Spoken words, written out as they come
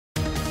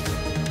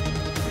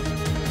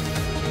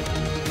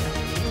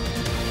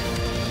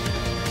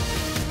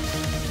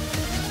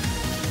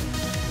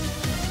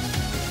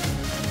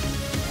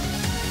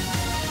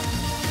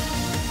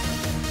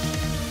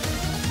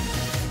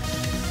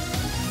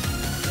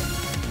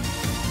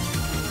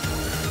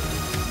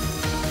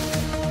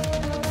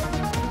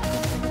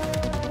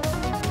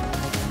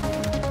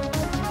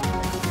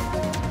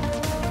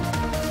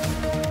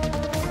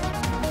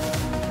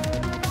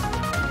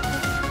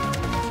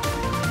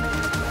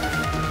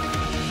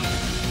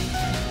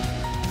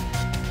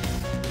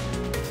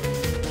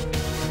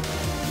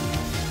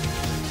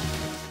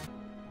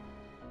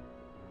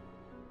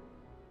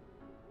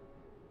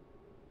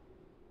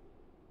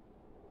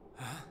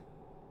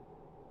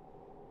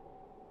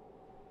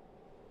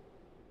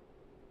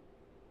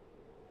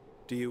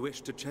Do you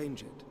wish to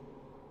change it?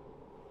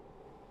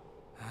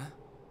 Huh?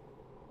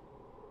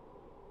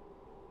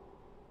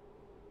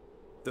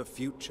 The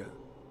future.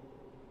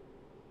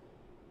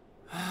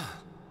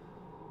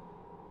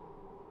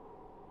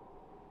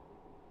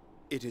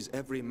 It is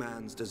every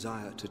man's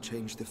desire to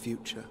change the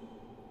future.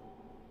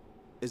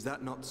 Is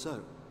that not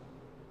so?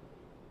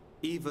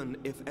 Even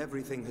if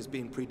everything has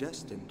been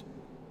predestined,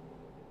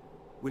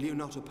 will you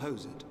not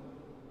oppose it?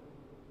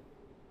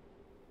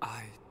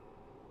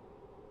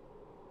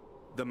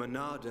 The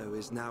Monado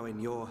is now in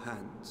your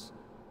hands.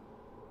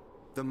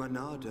 The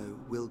Monado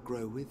will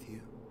grow with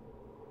you.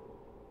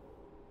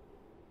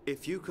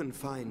 If you can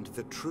find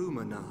the true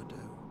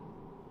Monado,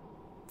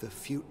 the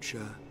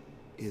future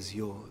is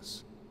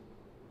yours.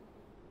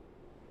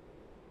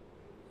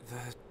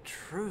 The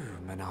true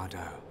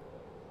Monado.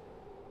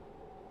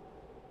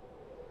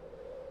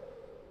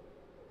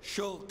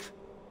 Shulk!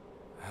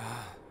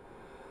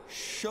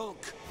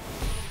 Shulk!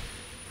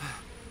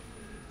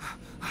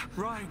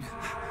 Reyn!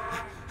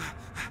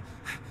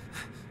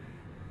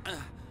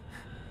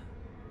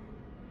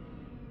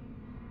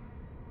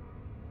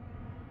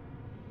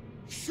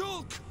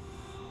 Shulk!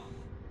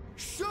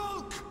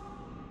 Shulk!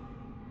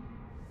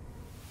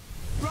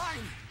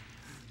 Reyn!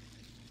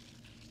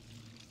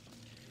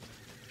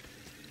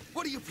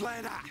 What are you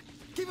playing at?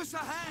 Give us a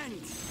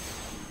hand!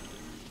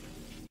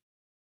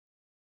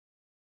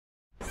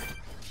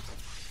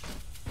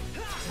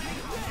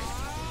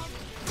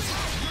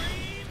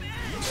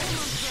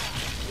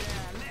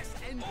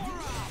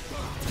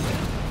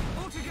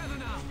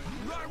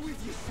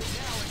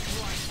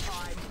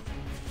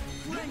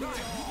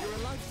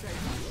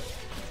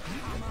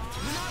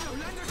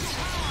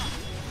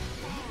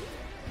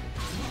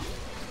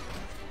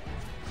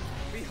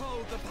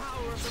 Behold the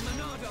power of the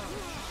Monado!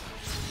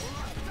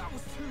 That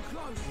was too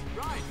close!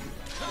 Right!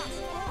 That's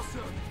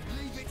awesome!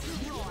 Leave it to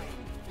Reyn!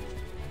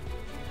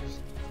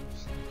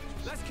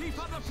 Let's keep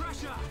up the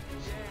pressure!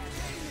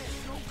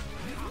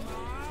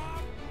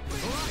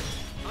 Alright!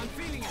 I'm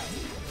feeling it!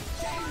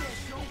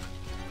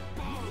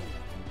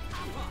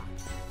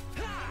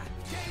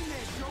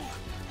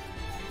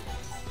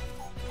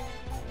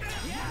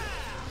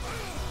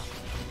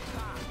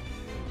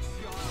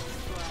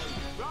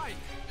 Right!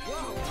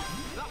 Whoa!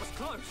 That was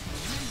close!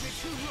 Leave it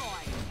to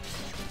Reyn!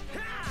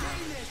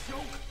 Gain there,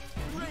 Shulk!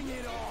 Bring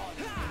it on!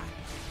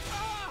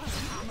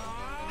 Come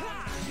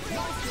on!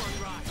 Nice one,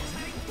 Reyn!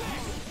 Take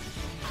this!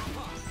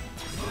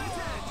 Split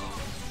edge!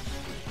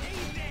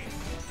 Eat this!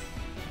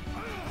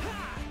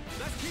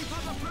 Let's keep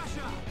up the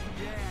pressure!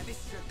 Yeah, this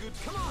is a good...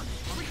 Come on!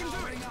 We can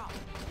do it! Up.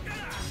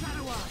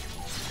 Shadow Eye!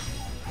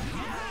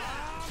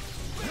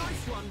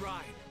 Nice one,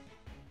 Reyn!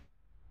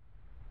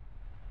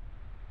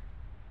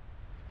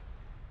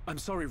 I'm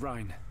sorry,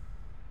 Reyn.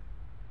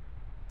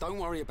 Don't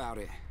worry about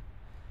it.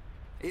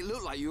 It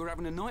looked like you were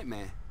having a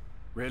nightmare.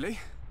 Really?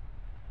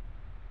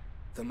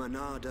 The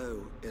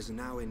Monado is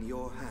now in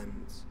your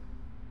hands.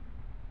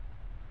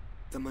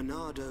 The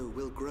Monado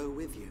will grow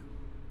with you.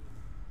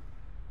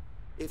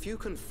 If you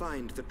can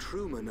find the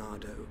true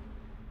Monado,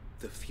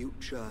 the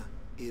future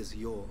is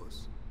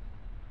yours.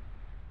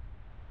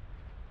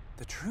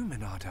 The true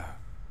Monado?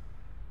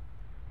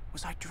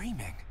 Was I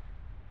dreaming?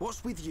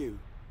 What's with you?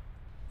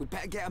 We'd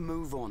better get a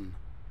move on.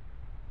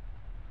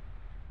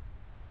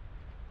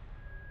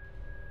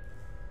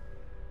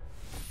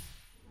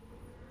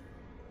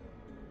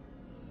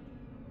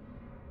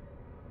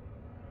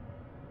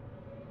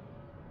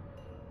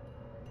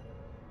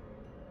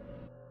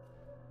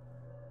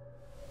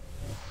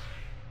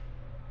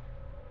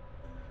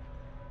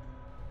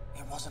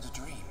 It wasn't a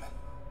dream.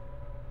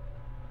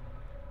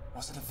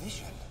 Was it a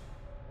vision?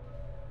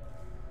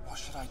 What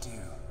should I do?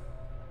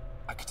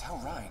 I could tell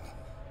Reyn.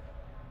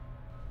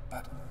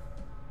 But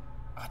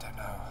I don't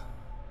know.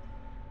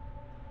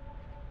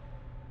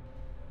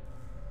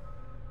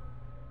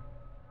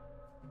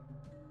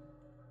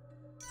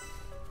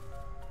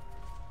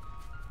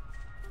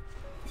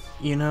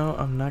 You know,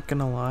 I'm not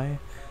gonna lie.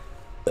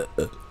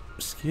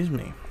 Excuse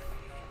me.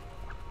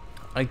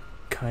 I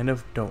kind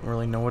of don't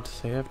really know what to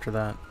say after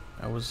that.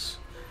 That was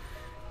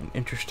an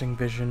interesting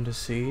vision to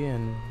see,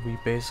 and we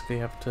basically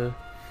have to,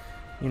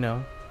 you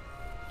know,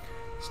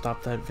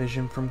 stop that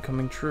vision from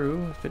coming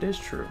true if it is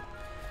true.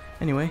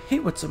 Anyway, hey,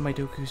 what's up, my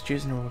Doku's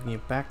Jason, and welcome you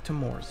back to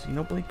more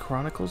Xenoblade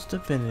Chronicles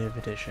Definitive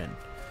Edition.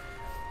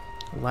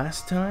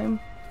 Last time,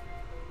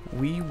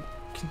 we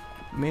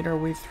made our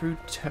way through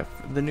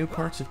the new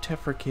parts of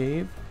Tephra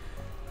Cave,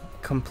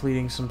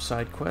 completing some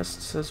side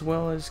quests, as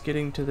well as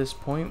getting to this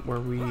point where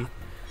we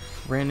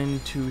ran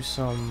into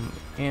some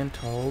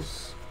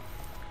Antals,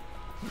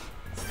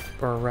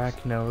 or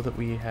Arachno, that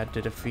we had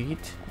to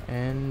defeat,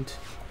 and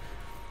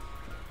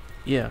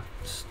yeah,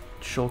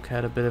 Shulk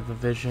had a bit of a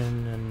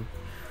vision, and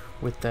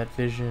with that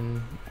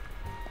vision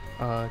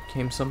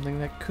came something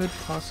that could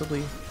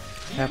possibly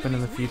happen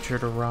in the future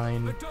to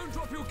Reyn,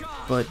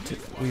 but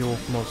we will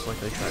most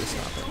likely try to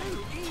stop it.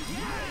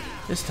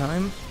 This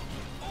time,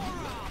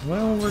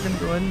 well, we're gonna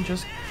go ahead and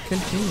just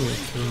continue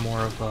through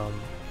more of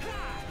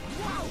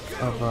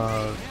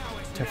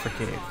Tephra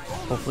Cave.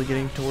 Hopefully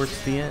getting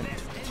towards the end.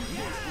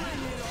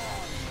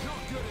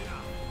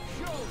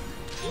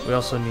 We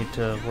also need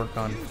to work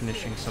on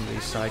finishing some of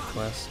these side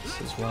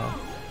quests as well.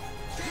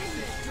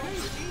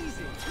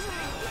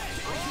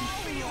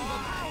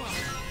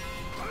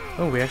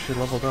 Oh, we actually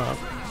leveled up.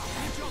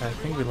 I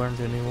think we learned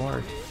a new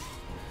art.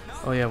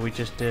 Oh yeah, we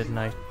just did, and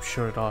I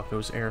showed it off. It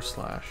was Air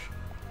Slash.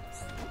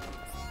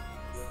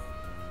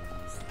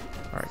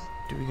 Alright,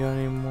 do we got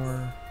any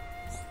more?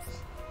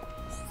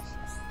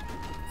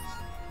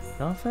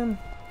 Nothing?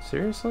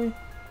 Seriously?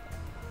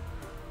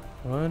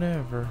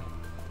 Whatever.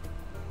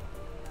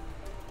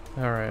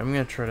 Alright, I'm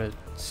gonna try to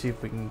see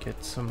if we can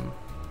get some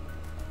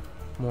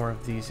more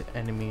of these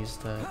enemies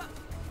that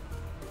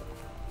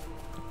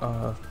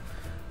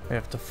we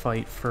have to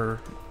fight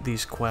for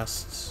these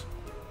quests.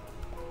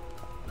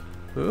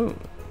 Ooh.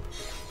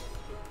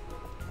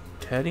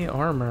 Teddy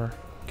armor.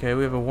 Okay,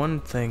 we have a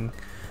one thing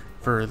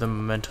for the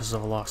Mementos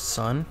of a Lost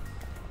Son.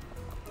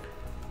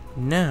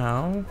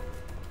 Now...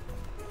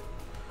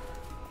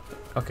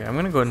 Okay, I'm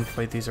gonna go ahead and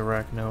fight these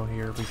Arachno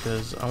here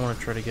because I want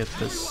to try to get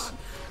this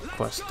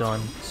quest done,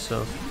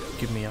 so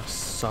give me a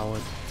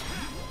solid.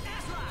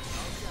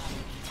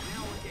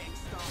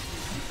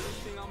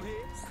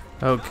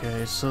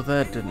 Okay, so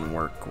that didn't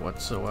work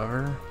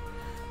whatsoever.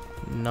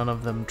 None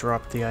of them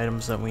dropped the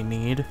items that we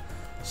need,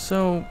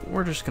 so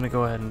we're just gonna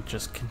go ahead and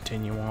just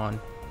continue on.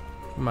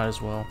 Might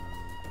as well.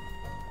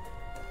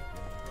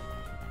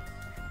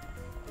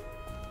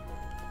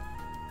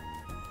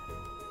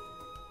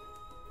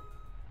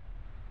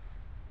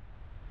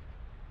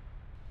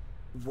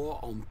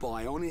 What on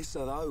Bionis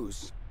are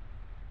those?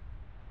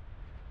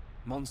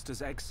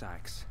 Monster's egg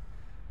sacs,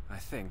 I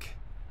think.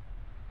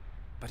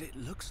 But it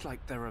looks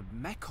like there are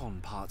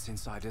mechon parts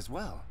inside as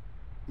well.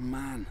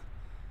 Man,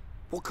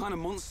 what kind of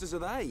monsters are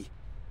they?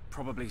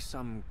 Probably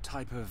some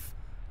type of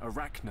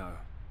Arachno.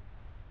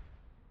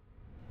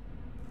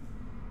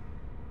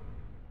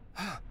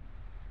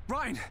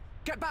 Reyn,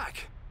 get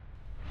back!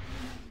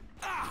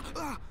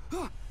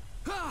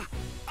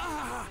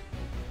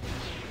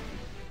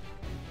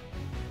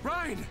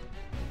 Reyn!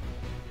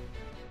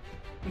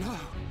 No.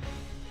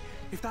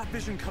 If that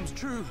vision comes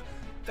true,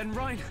 then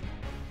Reyn,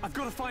 I've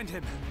got to find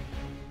him.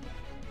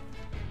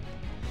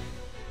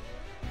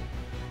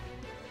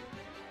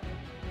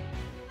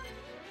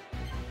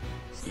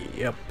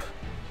 Yep.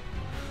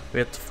 We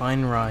have to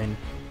find Reyn.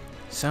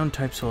 Sound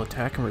types will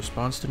attack in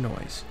response to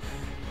noise.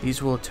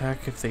 These will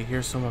attack if they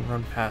hear someone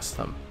run past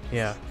them.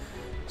 Yeah.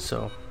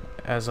 So,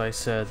 as I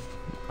said,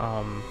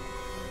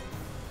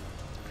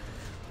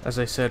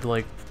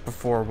 like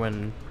before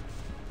when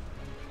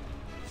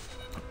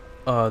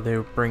they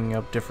were bringing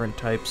up different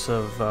types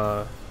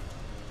of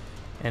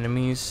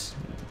enemies,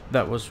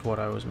 that was what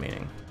I was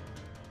meaning.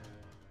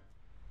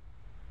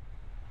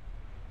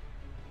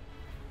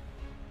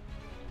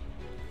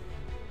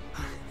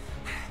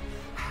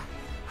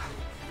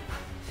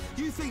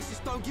 You things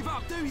just don't give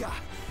up, do ya?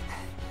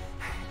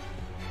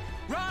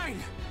 Reyn!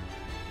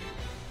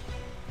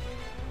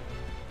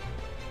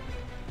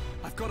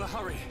 I've got to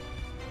hurry.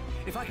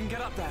 If I can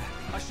get up there,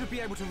 I should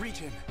be able to reach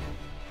him.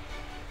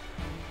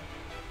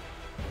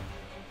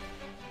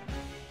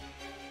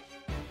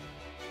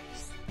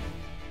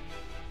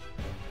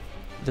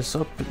 This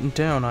up and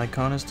down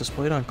icon is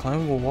displayed on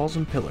climbable walls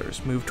and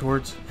pillars. Move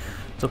towards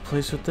the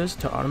place with this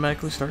to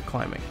automatically start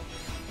climbing.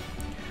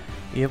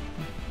 Yep.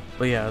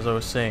 But yeah, as I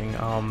was saying,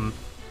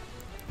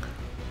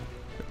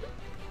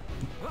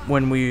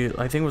 when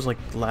I think it was like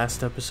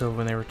last episode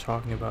when they were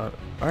talking about,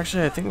 or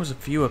actually I think it was a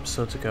few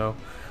episodes ago,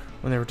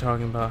 when they were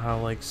talking about how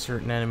like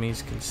certain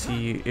enemies can see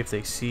you. If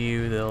they see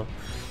you, they'll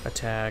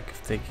attack.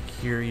 If they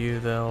hear you,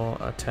 they'll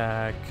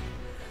attack.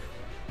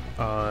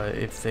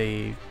 If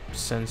they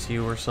sense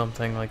you or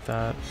something like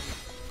that.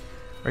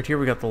 Right here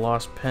we got the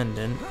lost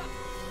pendant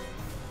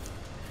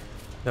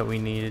that we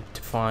needed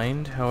to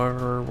find.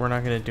 However, we're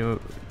not gonna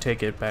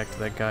take it back to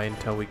that guy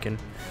until we can,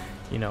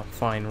 you know,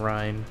 find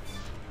Reyn.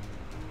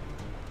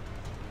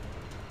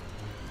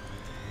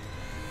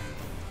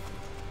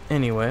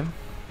 Anyway,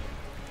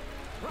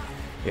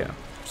 yeah.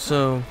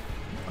 So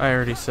I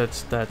already said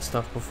that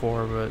stuff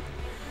before, but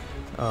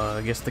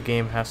I guess the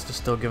game has to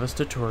still give us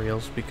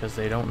tutorials because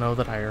they don't know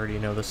that I already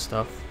know this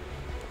stuff.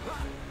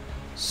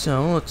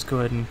 So let's go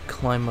ahead and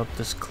climb up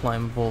this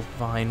climbable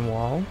vine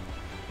wall.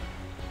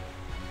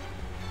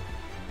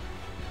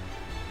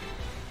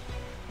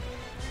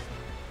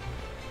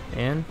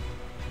 And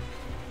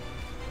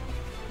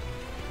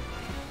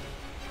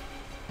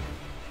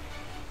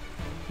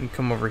we can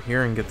come over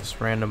here and get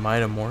this random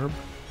item orb.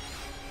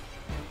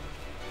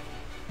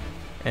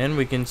 And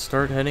we can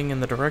start heading in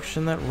the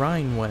direction that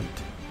Reyn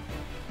went.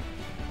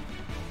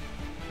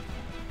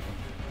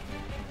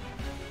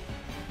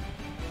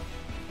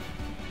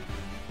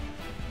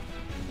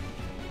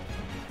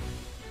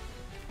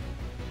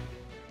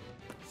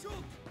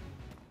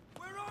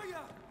 Where are you?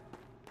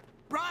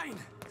 Reyn!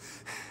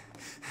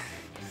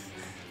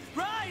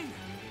 Reyn!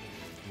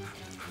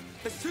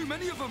 There's too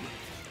many of them!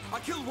 I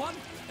killed one,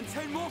 and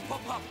 10 more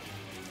pop up!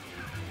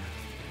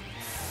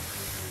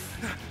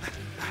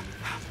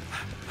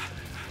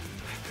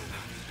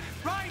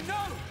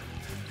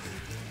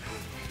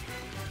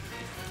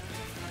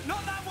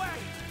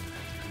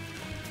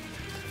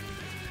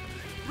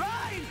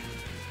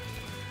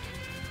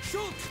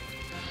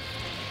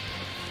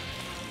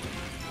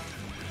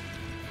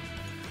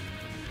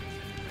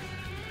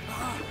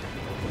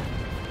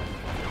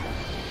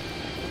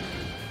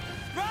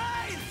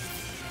 Reyn!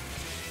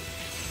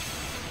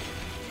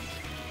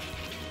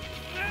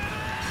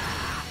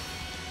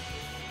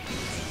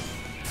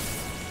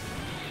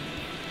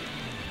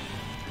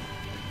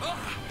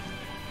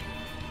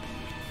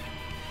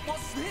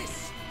 What's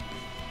this?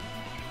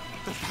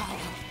 The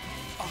power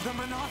of the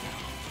Monado.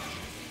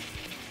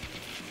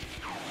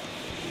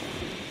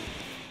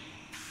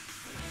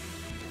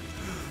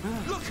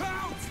 Look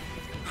out!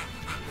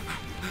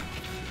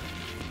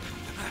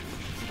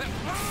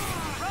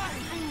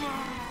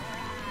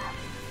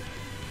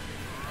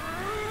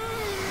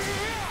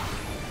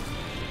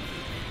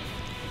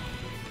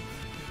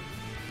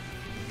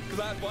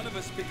 Glad one of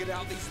us figured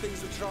out these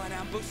things would try and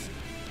ambush.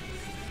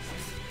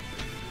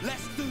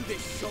 Let's do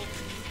this, Shulk.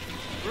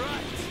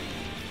 Right.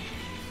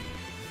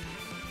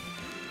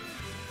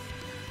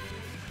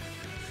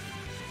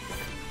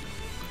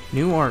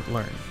 New art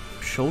learned.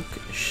 Shulk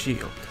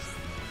Shield.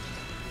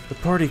 The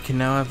party can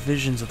now have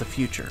visions of the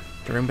future.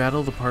 During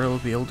battle, the party will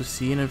be able to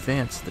see in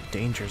advance the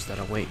dangers that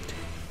await.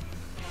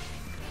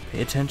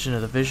 Pay attention to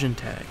the vision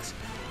tags.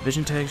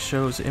 Vision tags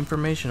shows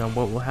information on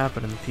what will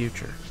happen in the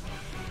future.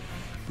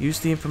 Use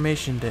the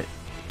information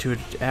to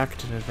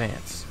act in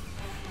advance.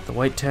 The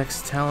white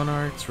text talent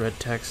arts, red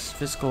text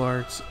physical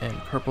arts, and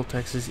purple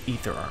text is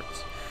ether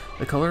arts.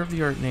 The color of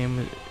the art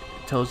name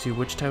tells you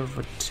which type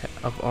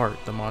of art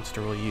the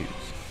monster will use.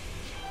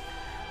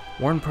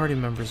 Warn party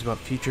members about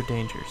future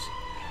dangers.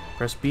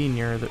 Press B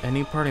near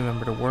any party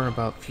member to warn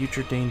about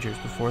future dangers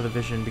before the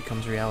vision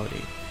becomes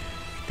reality.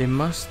 There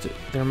must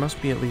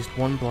be at least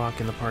one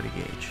block in the party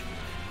gauge.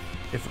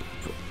 If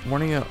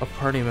warning a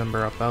party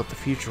member about the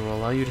future will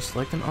allow you to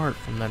select an art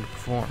from them to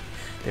perform,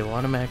 they will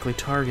automatically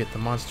target the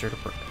monster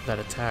that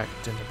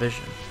attacked in the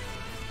vision.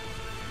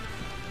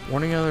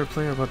 Warning another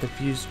player about the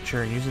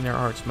future and using their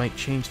arts might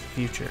change the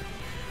future.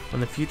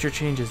 When the future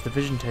changes, the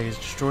vision tag is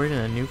destroyed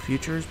and a new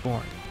future is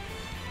born.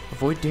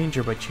 Avoid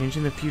danger by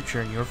changing the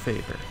future in your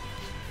favor.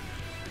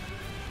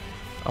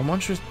 A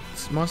monster's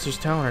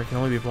talent art can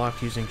only be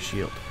blocked using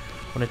shield.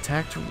 When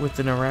attacked with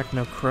an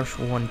Arachno Crush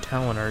 1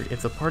 talent art,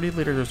 if the party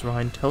leader is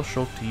behind, tell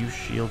Shulk to use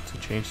shield to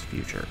change the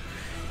future.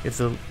 If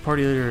the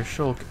party leader is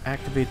Shulk,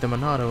 activate the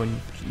Monado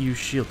and use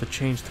shield to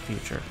change the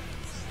future.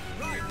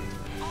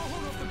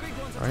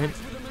 Alright,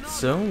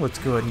 so let's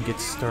go ahead and get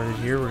started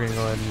here. We're going to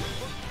go ahead and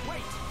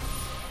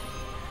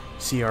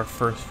see our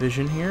first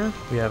vision here.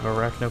 We have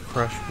Arachno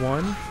Crush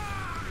 1.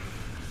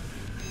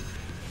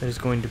 That is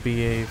going to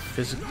be a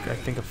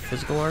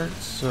physical art,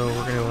 so we're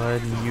going to go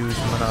ahead and use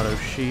Monado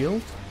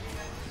Shield.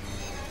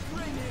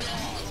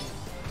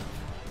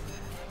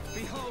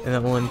 And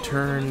that will in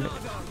turn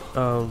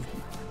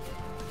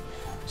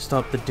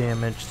stop the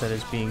damage that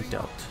is being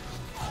dealt.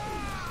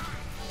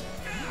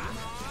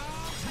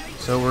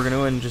 So we're gonna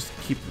go ahead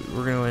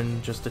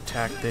and just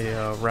attack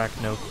the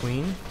Arachno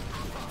Queen.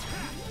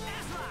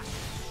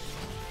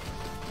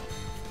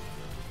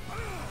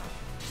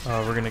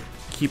 We're gonna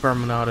keep our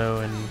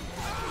Monado, and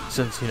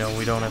since we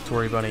don't have to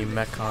worry about any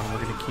Mechon,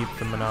 we're gonna keep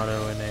the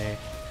Monado in a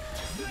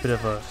bit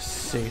of a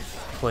safe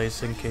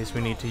place in case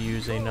we need to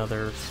use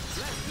another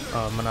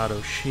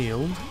Monado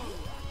shield.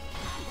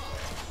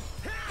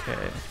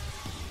 Okay.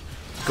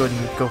 Go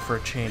ahead and go for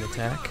a chain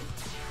attack.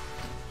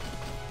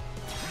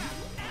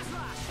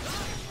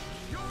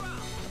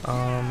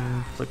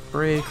 Flick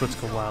break, let's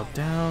go wild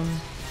down.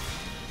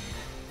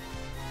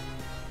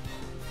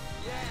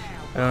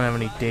 I don't have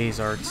any daze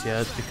arts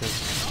yet because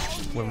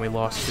when we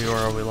lost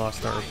Fiora, we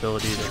lost our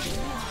ability to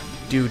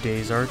do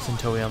daze arts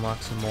until we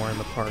unlock some more in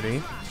the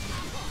party.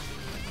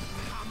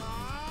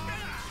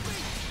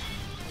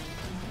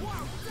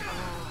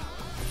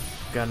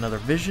 Got another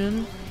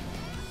vision.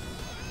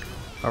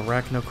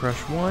 Arachno Crush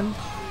 1.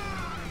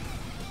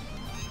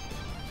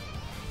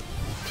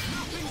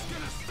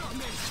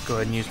 Let's go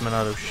ahead and use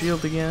Monado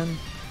Shield again.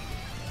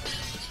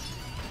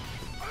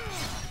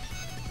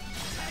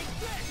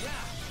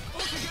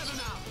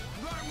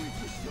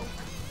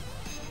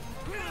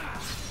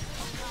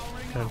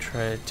 Gonna try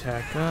to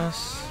attack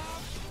us.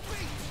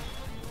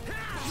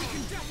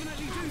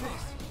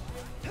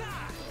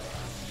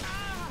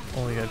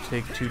 Only gotta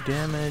take 2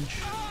 damage.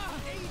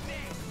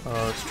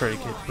 Let's try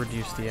to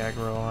reduce the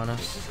aggro on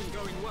us.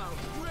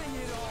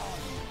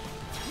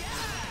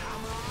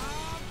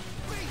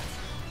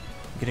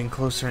 Getting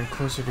closer and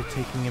closer to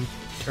taking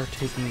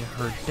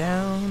her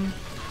down.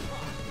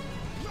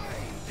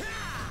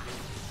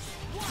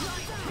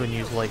 Go and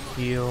use light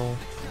heal.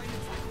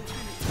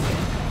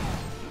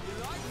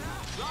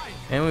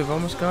 And we've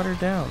almost got her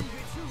down.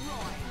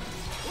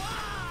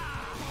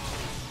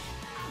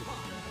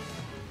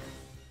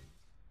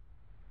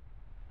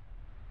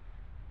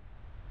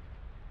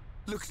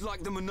 Looks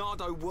like the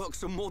Monado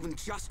works on more than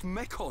just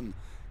Mechon.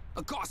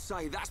 I gotta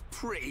say, that's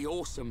pretty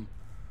awesome.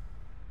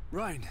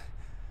 Reyn,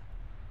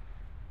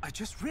 I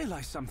just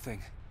realized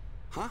something.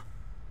 Huh?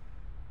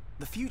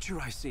 The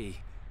future I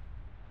see,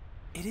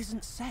 it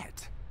isn't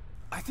set.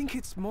 I think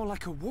it's more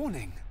like a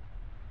warning.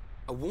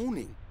 A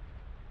warning?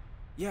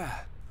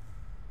 Yeah.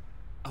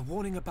 A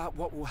warning about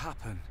what will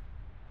happen.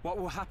 What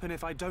will happen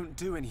if I don't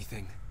do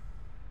anything?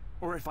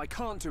 Or if I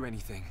can't do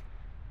anything?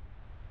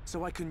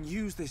 So I can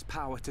use this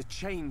power to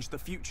change the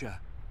future.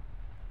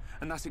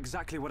 And that's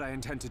exactly what I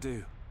intend to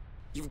do.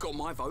 You've got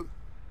my vote.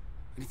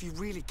 And if you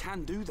really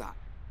can do that,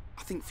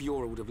 I think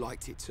Fiora would have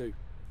liked it too.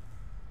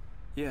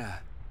 Yeah.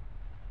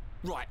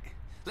 Right,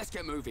 let's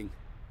get moving.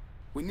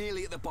 We're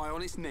nearly at the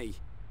Bionic's knee.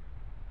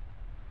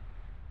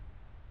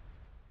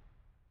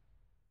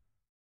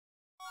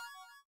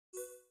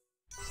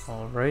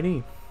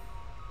 Alrighty.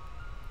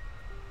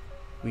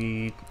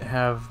 We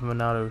have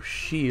Monado's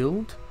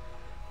shield,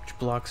 which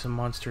blocks a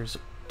monster's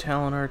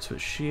talent arts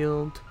with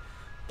shield.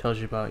 Tells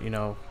you about, you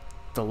know,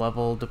 the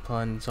level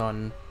depends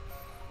on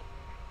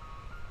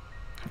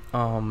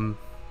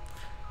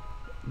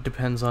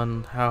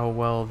how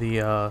well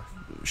the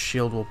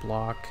shield will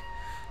block.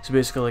 So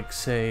basically, like,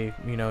 say,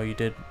 you know,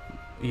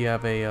 you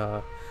have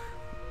a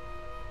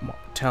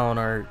talent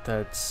art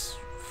that's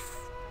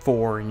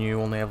 4 and you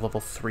only have level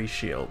 3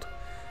 shield.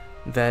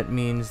 That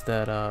means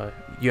that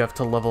you have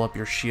to level up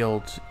your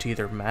shield to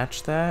either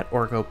match that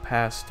or go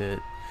past it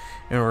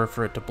in order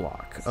for it to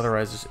block.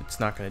 Otherwise, it's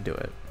not going to do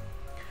it.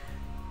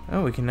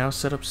 Oh, we can now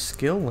set up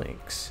skill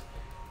links.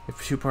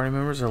 If 2 party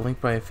members are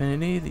linked by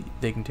affinity,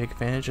 they can take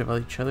advantage of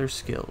each other's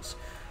skills.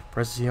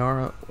 Press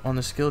ZR on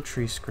the skill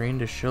tree screen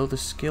to show the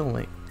skill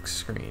link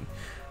screen.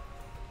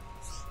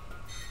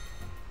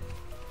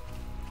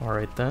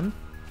 Alright then.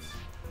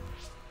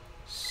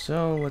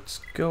 So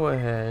let's go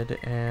ahead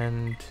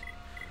and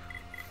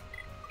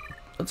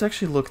let's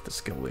actually look at the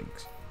skill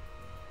links.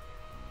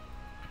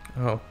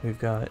 Oh, we've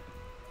got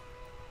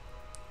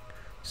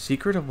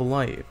Secret of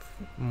Life.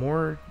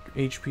 More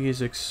HP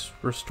is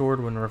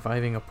restored when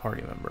reviving a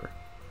party member.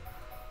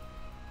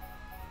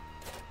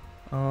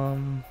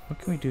 What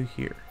can we do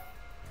here?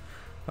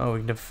 Oh,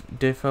 we can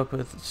diff up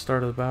at the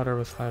start of the battle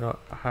with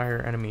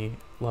higher enemy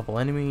level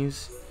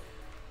enemies.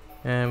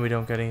 And we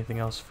don't get anything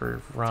else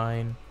for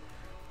Reyn.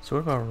 So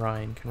what about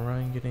Reyn? Can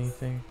Reyn get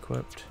anything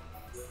equipped?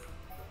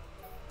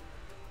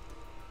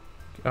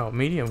 Oh,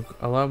 medium.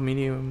 Allow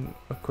medium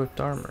equipped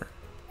armor.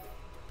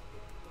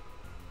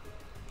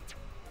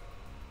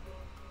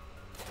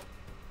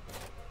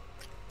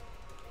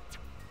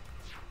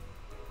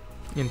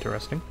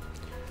 Interesting.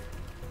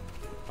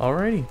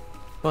 Alrighty,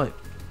 but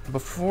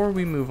before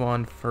we move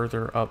on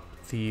further up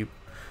the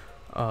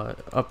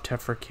up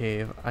Tephra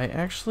Cave, I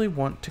actually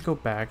want to go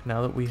back,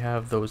 now that we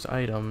have those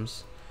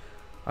items,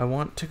 I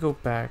want to go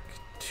back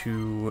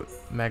to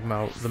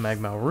the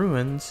Magma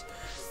ruins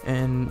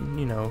and,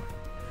 you know,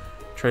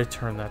 try to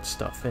turn that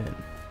stuff in.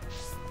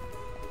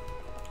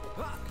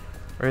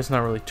 Or it's not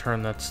really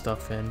turn that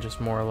stuff in,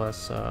 just more or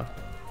less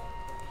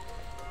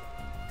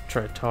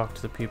try to talk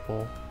to the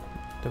people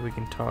that we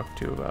can talk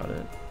to about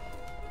it.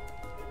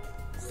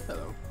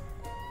 Hello.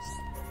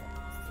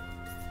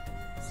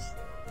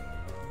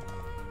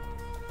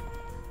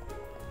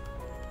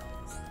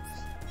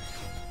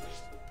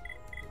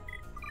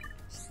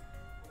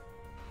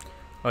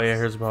 Oh yeah,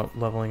 here's about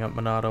leveling up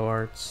Monado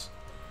arts.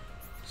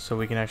 So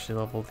we can actually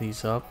level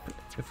these up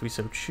if we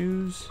so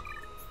choose.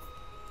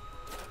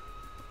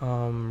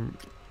 Oh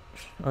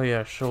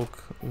yeah, Shulk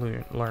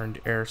learned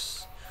air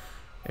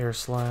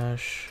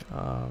slash.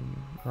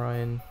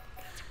 Reyn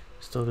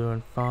still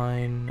doing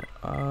fine.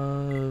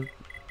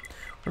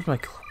 Where's my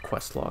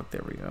quest log?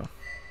 There we go.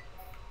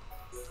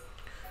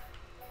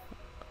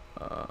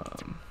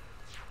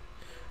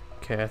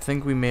 Okay, I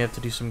think we may have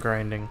to do some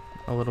grinding.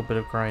 A little bit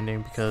of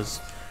grinding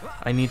because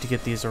I need to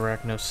get these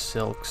Arachno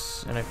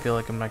Silks, and I feel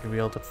like I'm not going to be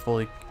able to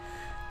fully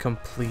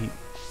complete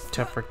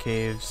Tephra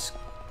Cave's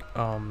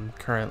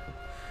current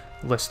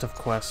list of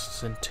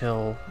quests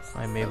until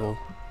I'm able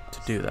to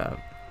do that,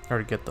 or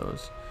to get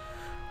those.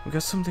 We've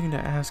got something to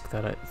ask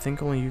that I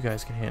think only you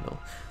guys can handle.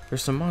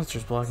 There's some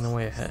monsters blocking the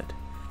way ahead.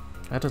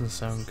 That doesn't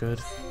sound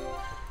good.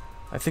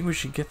 I think we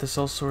should get this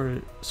all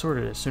sorted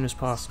as soon as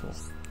possible.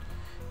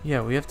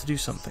 Yeah, we have to do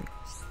something.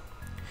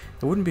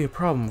 It wouldn't be a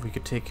problem if we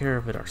could take care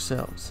of it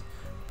ourselves,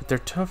 but they're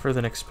tougher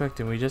than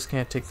expected and we just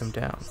can't take them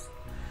down.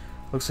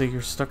 Looks like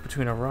you're stuck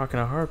between a rock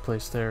and a hard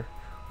place there.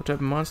 What type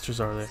of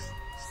monsters are they?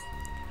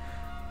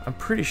 I'm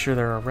pretty sure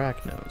they're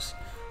Arachnos.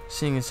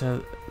 Seeing as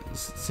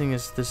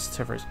this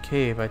Tephra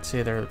Cave, I'd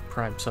say they're the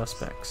prime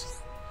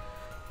suspects.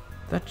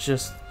 That's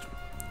just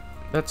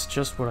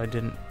what I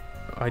didn't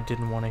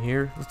want to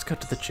hear. Let's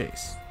cut to the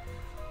chase.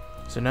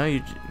 So now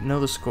you know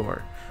the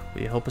score.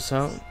 Will you help us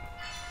out?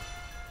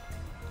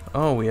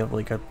 Oh, we have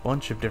like a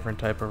bunch of different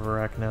type of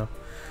Arachno.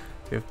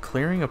 We have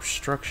clearing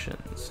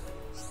obstructions.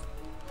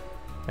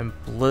 And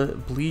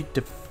bleed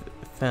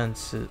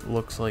defense, it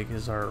looks like,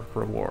 is our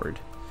reward.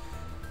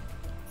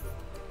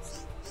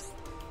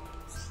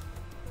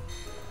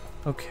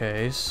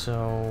 Okay,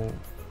 so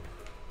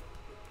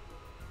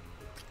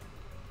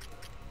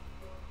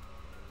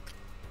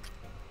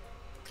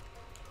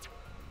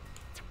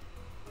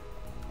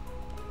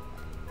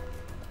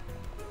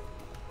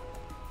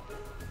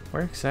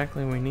where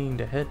exactly are we needing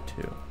to head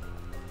to?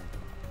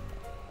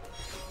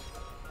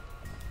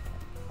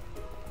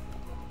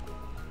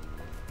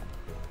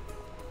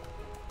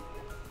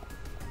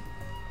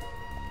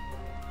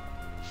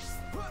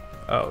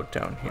 Oh,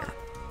 down here.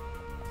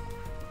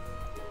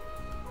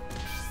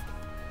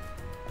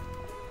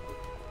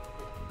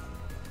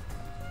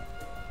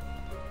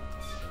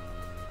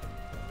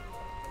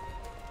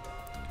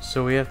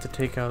 So we have to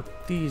take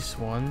out these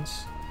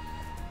ones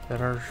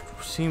that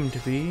seem to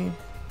be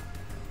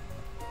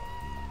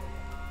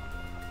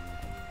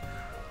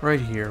right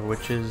here,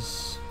 which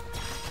is,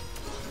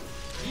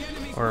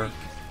 or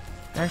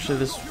actually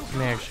this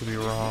may actually be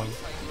wrong,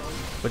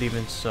 but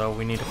even so,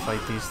 we need to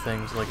fight these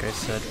things, like I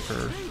said,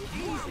 for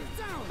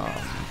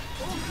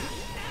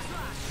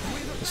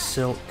the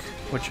silk,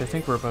 which I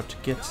think we're about to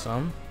get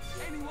some.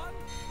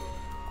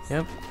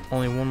 Yep,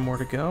 only one more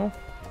to go.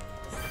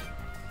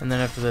 And then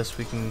after this,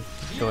 we can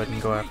go ahead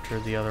and go after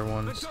the other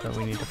ones that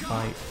we need to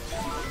fight.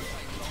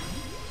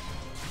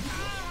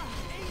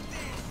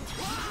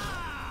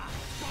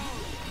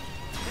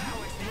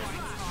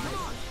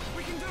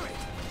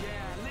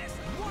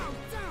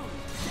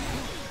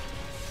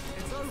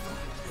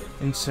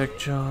 Insect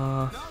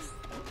jaw.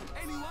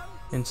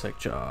 Insect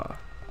jaw.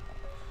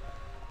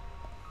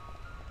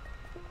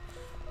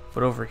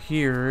 But over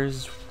here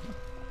is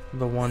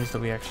the ones that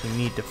we actually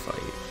need to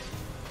fight.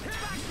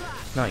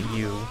 Not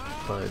you,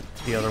 but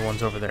the other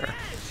ones over there.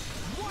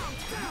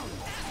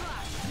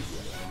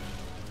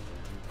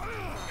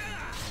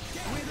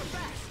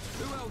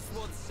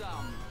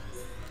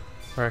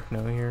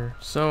 Arachno here.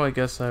 So I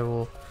guess I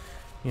will,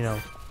 you know,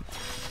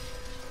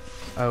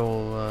 I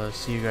will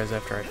see you guys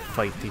after I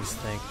fight these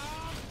things.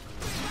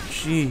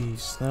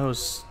 Jeez, that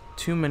was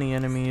too many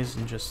enemies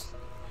and just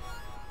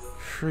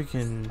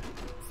freaking...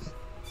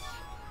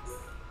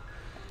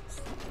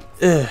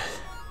 Ugh.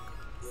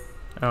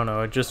 I don't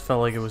know, it just felt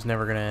like it was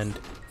never gonna end.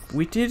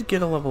 We did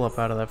get a level up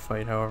out of that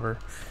fight, however.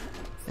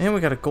 And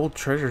we got a gold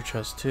treasure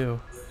chest, too.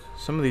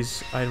 Some of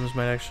these items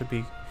might actually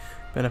be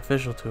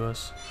beneficial to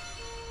us.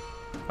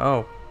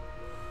 Oh.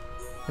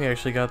 We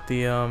actually got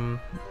the,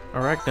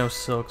 Arachno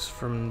silks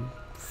from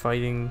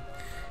fighting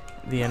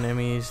the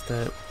enemies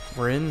that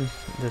were in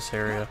this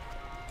area.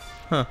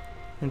 Huh.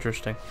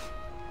 Interesting.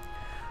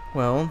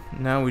 Well,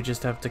 now we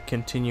just have to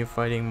continue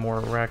fighting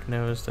more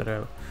Arachnos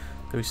that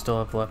we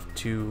still have left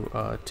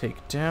to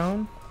take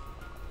down.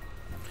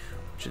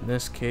 Which in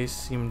this case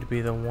seem to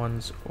be the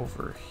ones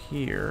over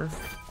here.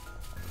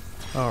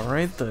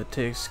 Alright, that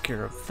takes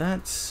care of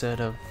that set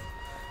of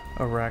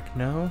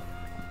Arachno.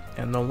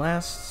 And the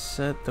last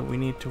set that we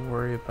need to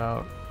worry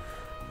about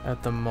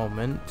at the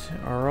moment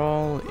are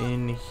all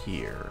in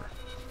here.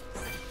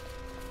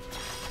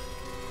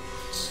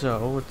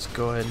 So let's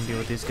go ahead and deal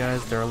with these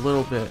guys. They're a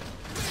little bit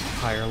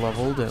higher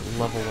leveled at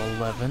level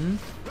 11.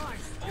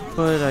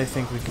 But I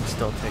think we can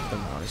still take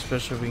them on,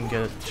 especially if we can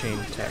get a chain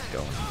attack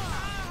going.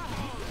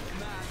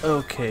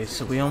 Okay,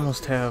 so we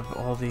almost have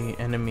all the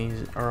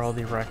enemies, or all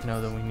the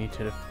Arachno that we need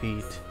to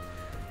defeat.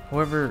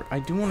 However, I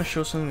do want to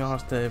show something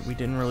off that we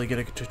didn't really get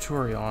a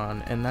tutorial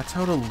on, and that's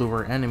how to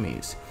lure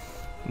enemies.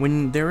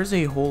 When there is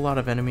a whole lot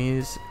of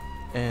enemies,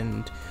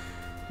 and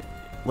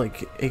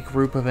like a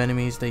group of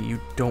enemies that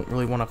you don't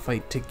really want to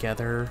fight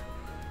together,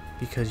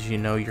 because you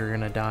know you're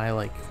gonna die,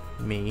 like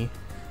me,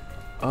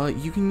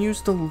 you can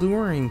use the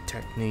luring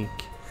technique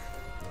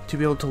to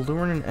be able to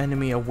lure an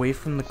enemy away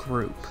from the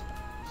group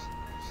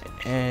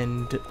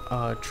and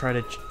try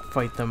to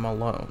fight them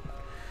alone.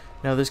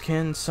 Now this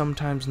can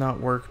sometimes not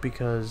work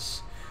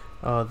because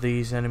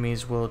these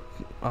enemies will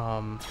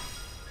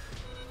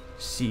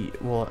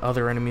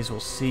other enemies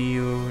will see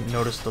you,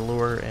 notice the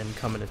lure, and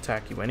come and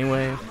attack you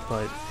anyway,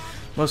 but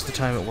most of the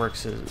time it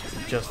works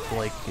just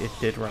like it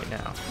did right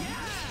now.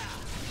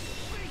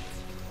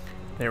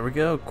 There we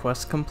go,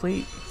 quest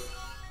complete.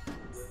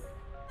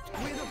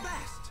 We're the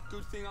best.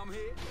 Good thing I'm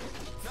here.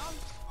 No?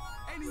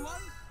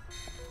 Anyone?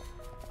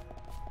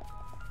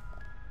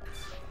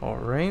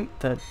 Alright,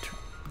 that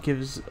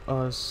gives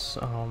us,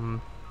 I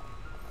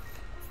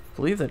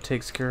believe that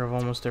takes care of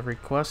almost every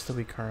quest that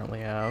we currently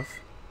have.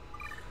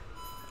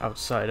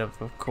 Outside of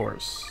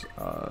course,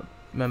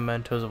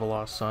 Mementos of a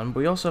Lost Son. But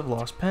we also have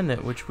Lost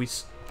Pendant, which we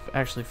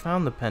actually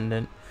found the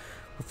pendant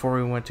before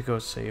we went to go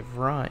save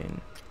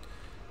Reyn.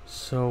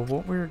 So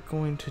what we're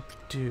going to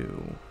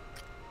do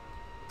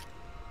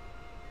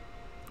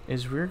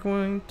is we're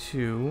going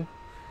to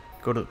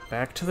go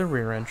back to the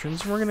rear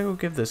entrance, and we're going to go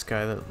give this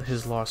guy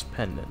his lost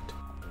pendant.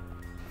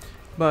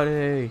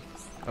 Buddy,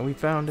 we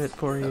found it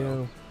for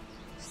you.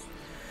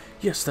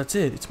 Yes, that's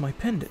it. It's my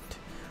pendant.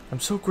 I'm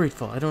so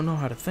grateful. I don't know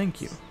how to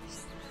thank you.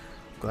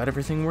 Glad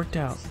everything worked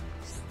out.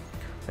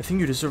 I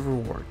think you deserve a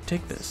reward.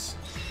 Take this.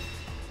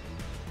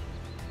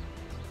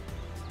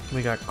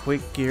 We got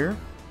Quake gear.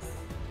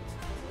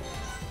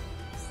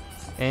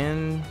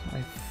 And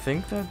I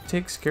think that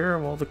takes care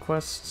of all the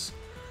quests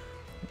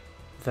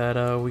that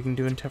we can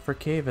do in Tephra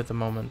Cave at the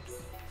moment.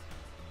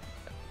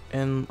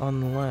 And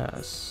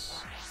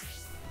unless,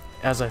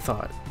 as I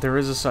thought, there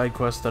is a side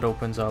quest that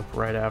opens up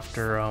right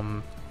after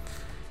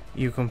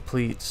you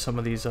complete some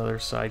of these other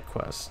side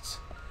quests.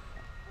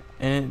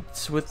 And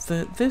it's with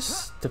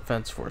this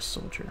Defense Force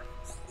soldier.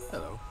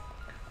 Hello.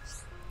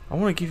 I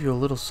want to give you a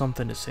little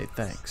something to say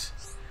thanks.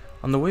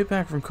 On the way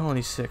back from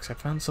Colony 6, I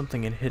found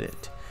something and hid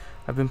it.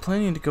 I've been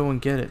planning to go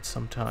and get it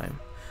sometime.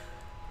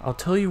 I'll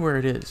tell you where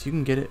it is. You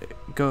can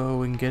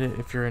go and get it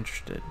if you're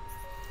interested.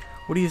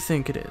 What do you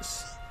think it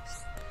is?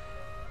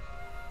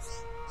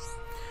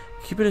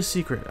 Keep it a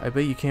secret. I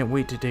bet you can't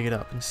wait to dig it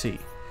up and see.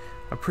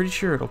 I'm pretty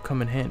sure it'll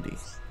come in handy.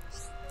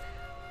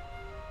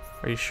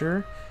 Are you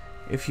sure?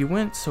 If you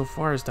went so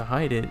far as to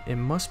hide it, it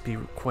must be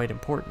quite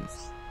important.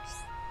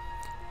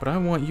 But I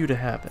want you to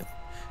have it.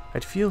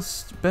 I'd feel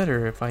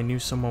better if I knew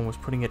someone was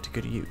putting it to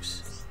good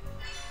use.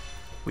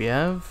 We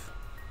have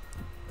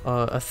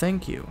a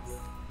thank you.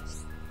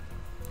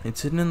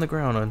 It's hidden in the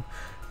ground on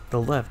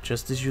the left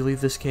just as you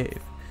leave this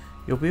cave.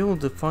 You'll be able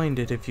to find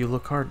it if you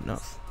look hard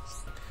enough.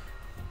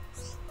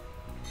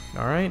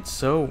 Alright,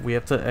 so we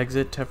have to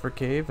exit Tephra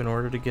Cave in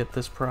order to get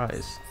this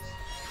prize.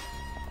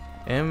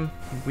 And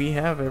we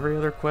have every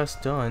other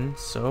quest done,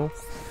 so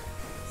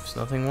there's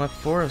nothing left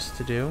for us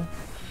to do.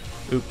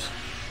 Oops.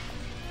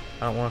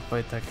 I don't want to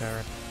fight that guy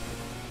right.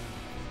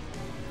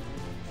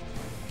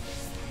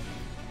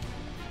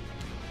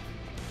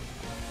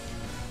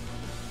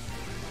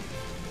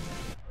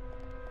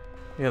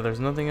 Yeah, there's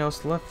nothing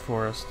else left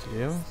for us to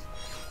do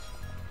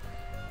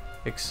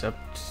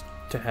except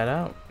to head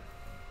out.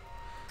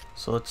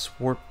 So let's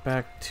warp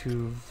back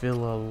to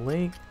Villa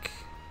Lake.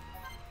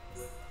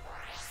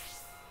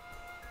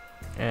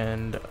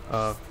 And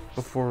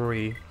before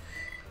we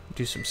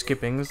do some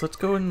skippings, let's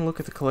go and look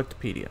at the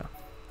Collectopedia.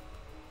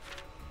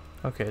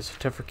 Okay, so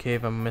Tephra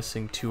Cave, I'm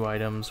missing 2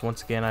 items.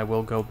 Once again, I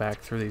will go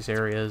back through these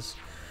areas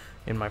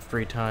in my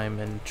free time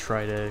and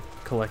try to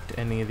collect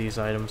any of these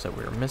items that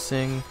we were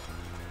missing.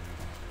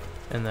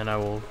 And then I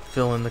will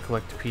fill in the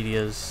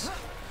Collectopedias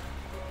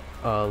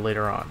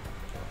later on.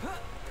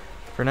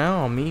 For now,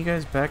 I'll meet you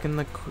guys back in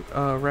the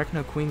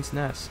Arachno Queen's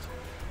Nest.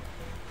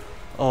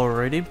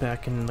 Alrighty,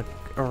 back in the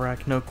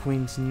Arachno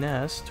Queen's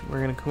Nest.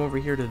 We're going to come over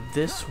here to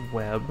this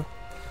web.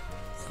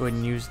 Go ahead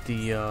and use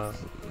the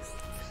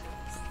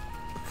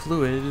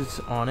fluids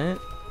on it.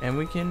 And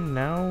we can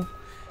now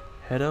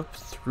head up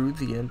through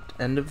the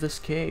end of this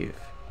cave.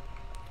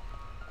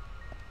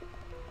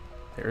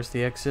 There's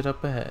the exit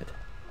up ahead.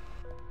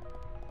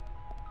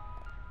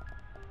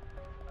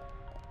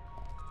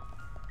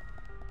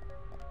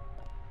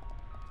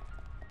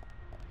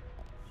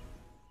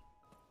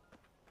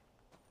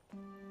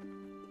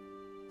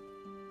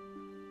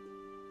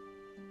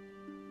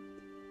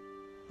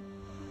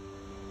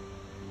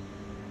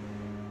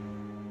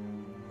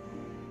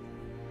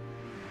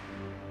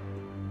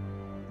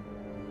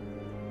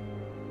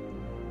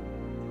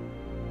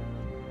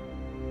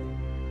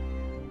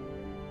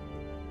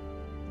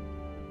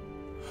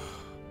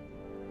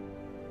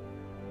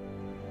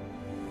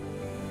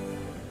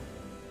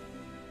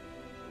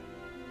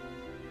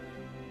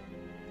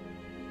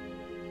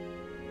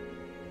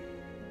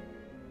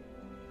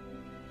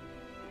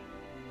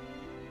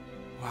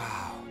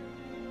 Wow.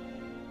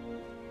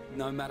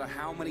 No matter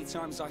how many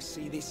times I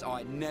see this,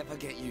 I never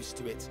get used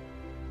to it.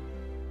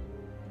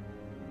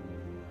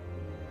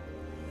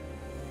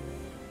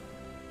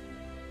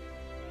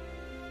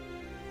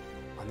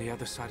 On the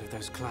other side of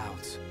those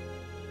clouds.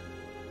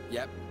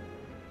 Yep.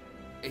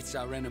 It's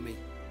our enemy.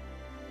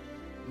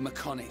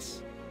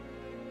 Mechonis.